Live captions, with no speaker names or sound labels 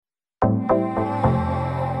Hey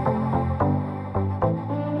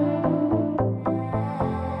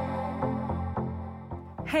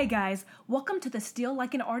guys, welcome to the Steal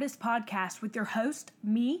Like an Artist podcast with your host,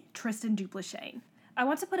 me, Tristan Duplashane. I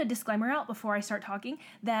want to put a disclaimer out before I start talking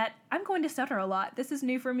that I'm going to stutter a lot. This is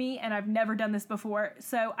new for me and I've never done this before,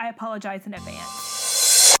 so I apologize in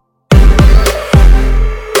advance.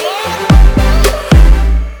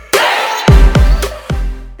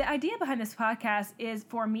 The idea behind this podcast is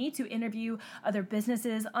for me to interview other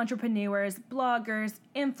businesses, entrepreneurs, bloggers,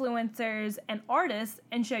 influencers, and artists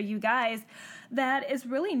and show you guys that it's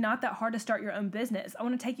really not that hard to start your own business. I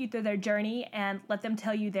want to take you through their journey and let them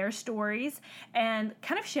tell you their stories and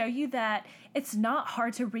kind of show you that it's not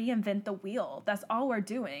hard to reinvent the wheel. That's all we're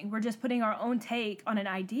doing. We're just putting our own take on an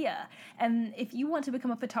idea. And if you want to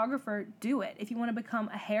become a photographer, do it. If you want to become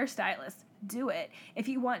a hairstylist, do it. If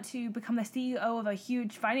you want to become the CEO of a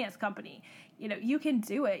huge finance company, you can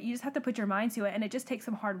do it. You just have to put your mind to it, and it just takes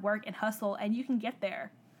some hard work and hustle, and you can get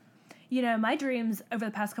there. My dreams over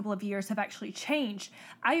the past couple of years have actually changed.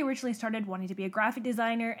 I originally started wanting to be a graphic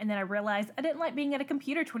designer, and then I realized I didn't like being at a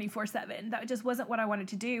computer 24/7. That just wasn't what I wanted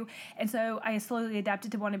to do, and so I slowly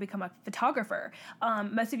adapted to want to become a photographer.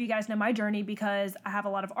 Most of you guys know my journey because I have a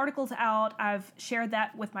lot of articles out. I've shared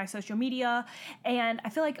that with my social media, and I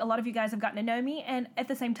feel like a lot of you guys have gotten to know me, and at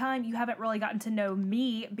the same time, you haven't really gotten to know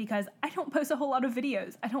me because I don't post a whole lot of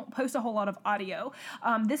videos. I don't post a whole lot of audio.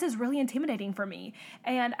 This is really intimidating for me,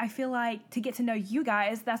 and I feel like to get to know you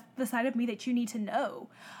guys, that's the side of me that you need to know.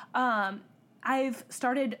 I've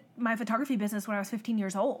started my photography business when I was 15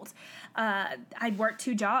 years old. I'd worked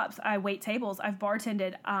 2 jobs. I wait tables. I've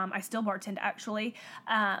bartended. I still bartend, actually.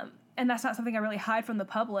 And that's not something I really hide from the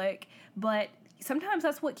public, but sometimes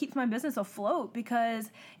that's what keeps my business afloat because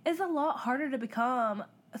it's a lot harder to become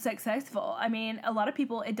successful. I mean, a lot of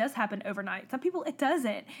people, it does happen overnight. Some people, it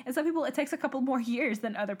doesn't. And some people, it takes a couple more years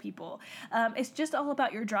than other people. It's just all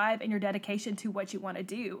about your drive and your dedication to what you want to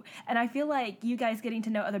do. And I feel like you guys getting to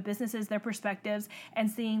know other businesses, their perspectives, and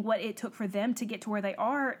seeing what it took for them to get to where they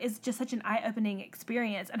are is just such an eye-opening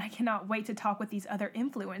experience. And I cannot wait to talk with these other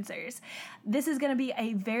influencers. This is going to be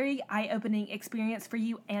a very eye-opening experience for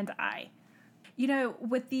you and I.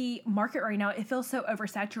 With the market right now, it feels so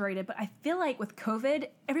oversaturated, but I feel like with COVID,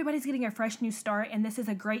 everybody's getting a fresh new start, and this is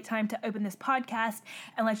a great time to open this podcast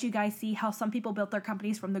and let you guys see how some people built their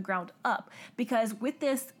companies from the ground up. Because with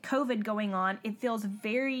this COVID going on, it feels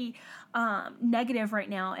very negative right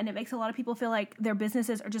now, and it makes a lot of people feel like their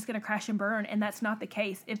businesses are just going to crash and burn, and that's not the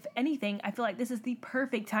case. If anything, I feel like this is the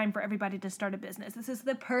perfect time for everybody to start a business. This is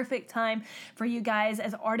the perfect time for you guys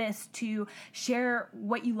as artists to share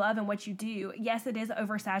what you love and what you do. Yes, it is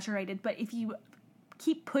oversaturated, but if you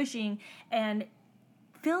keep pushing and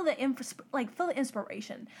feel the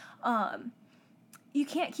inspiration, you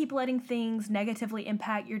can't keep letting things negatively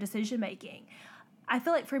impact your decision making. I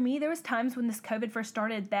feel like for me, there was times when this COVID first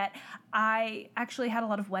started that I actually had a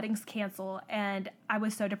lot of weddings cancel, and I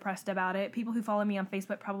was so depressed about it. People who follow me on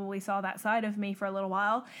Facebook probably saw that side of me for a little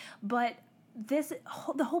while, but the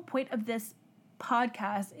whole point of this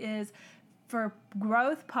podcast is for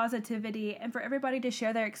growth, positivity, and for everybody to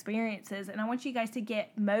share their experiences. And I want you guys to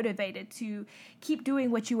get motivated to keep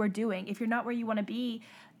doing what you are doing. If you're not where you want to be,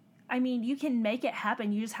 you can make it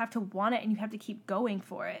happen. You just have to want it, and you have to keep going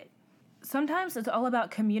for it. Sometimes it's all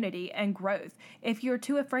about community and growth. If you're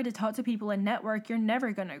too afraid to talk to people and network, you're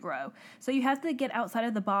never going to grow. So you have to get outside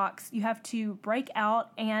of the box. You have to break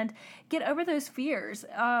out and get over those fears.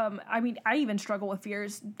 I even struggle with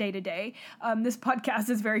fears day to day. This podcast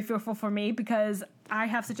is very fearful for me because I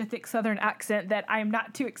have such a thick Southern accent that I am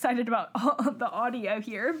not too excited about all of the audio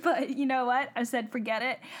here. But you know what? I said, forget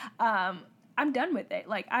it. I'm done with it.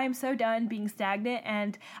 I am so done being stagnant,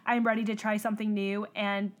 and I'm ready to try something new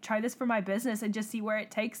and try this for my business and just see where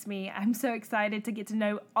it takes me. I'm so excited to get to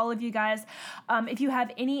know all of you guys. If you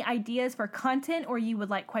have any ideas for content or you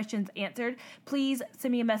would like questions answered, please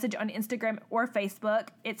send me a message on Instagram or Facebook.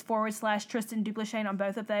 It's /Tristan Duplashane on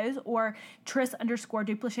both of those, or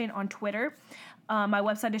Tris_Duplashane on Twitter. My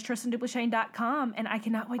website is TristanDuplashane.com, and I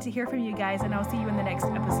cannot wait to hear from you guys, and I'll see you in the next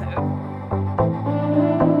episode.